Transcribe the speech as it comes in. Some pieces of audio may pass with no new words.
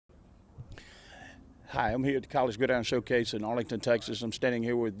Hi, I'm here at the College Gridiron Showcase in Arlington, Texas. I'm standing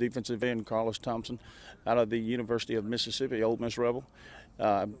here with defensive end Carlos Thompson out of the University of Mississippi, Ole Miss Rebel,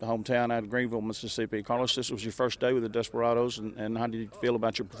 hometown out of Greenville, Mississippi. Carlos, this was your first day with the Desperados, and how did you feel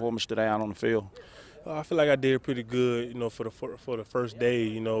about your performance today out on the field? I feel like I did pretty good, for the first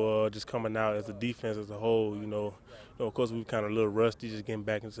day, just coming out as a defense as a whole, of course we were kind of a little rusty, just getting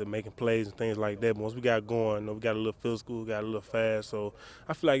back into making plays and things like that. But once we got going, we got a little physical, we got a little fast, so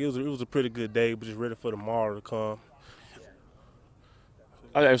I feel like it was a pretty good day, but just ready for tomorrow to come.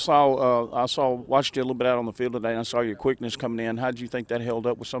 Watched you a little bit out on the field today, and I saw your quickness coming in. How did you think that held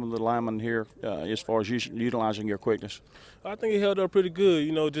up with some of the linemen here as far as utilizing your quickness? I think it held up pretty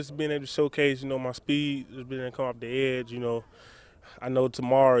good, just being able to showcase, my speed, just being able to come off the edge, I know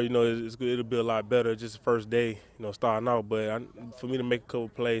tomorrow, it'll be a lot better, just the first day, starting out. But for me to make a couple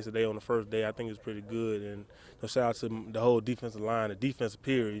plays today on the first day, I think it's pretty good. And shout out to the whole defensive line, the defensive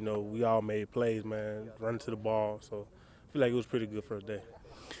period. We all made plays, man, running to the ball. So I feel like it was pretty good first day.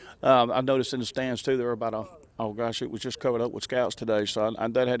 I noticed in the stands too, there were it was just covered up with scouts today, so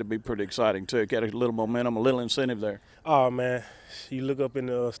that had to be pretty exciting too. Get a little momentum, a little incentive there. Oh man, you look up in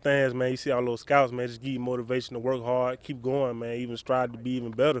the stands, man, you see all those scouts, man, just give you motivation to work hard, keep going, man, even strive to be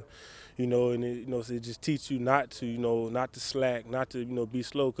even better, and so it just teach you not to slack, not to, be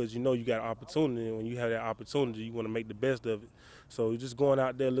slow, because you got opportunity, and when you have that opportunity, you want to make the best of it. So just going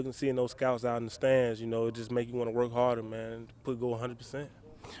out there, seeing those scouts out in the stands, it just make you want to work harder, man, go 100%.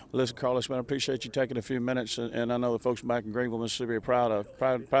 Well, listen, Carlos, man, I appreciate you taking a few minutes, and I know the folks back in Greenville, Mississippi are proud of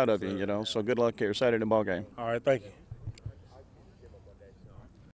you, so good luck here Saturday ball game. All right, thank you.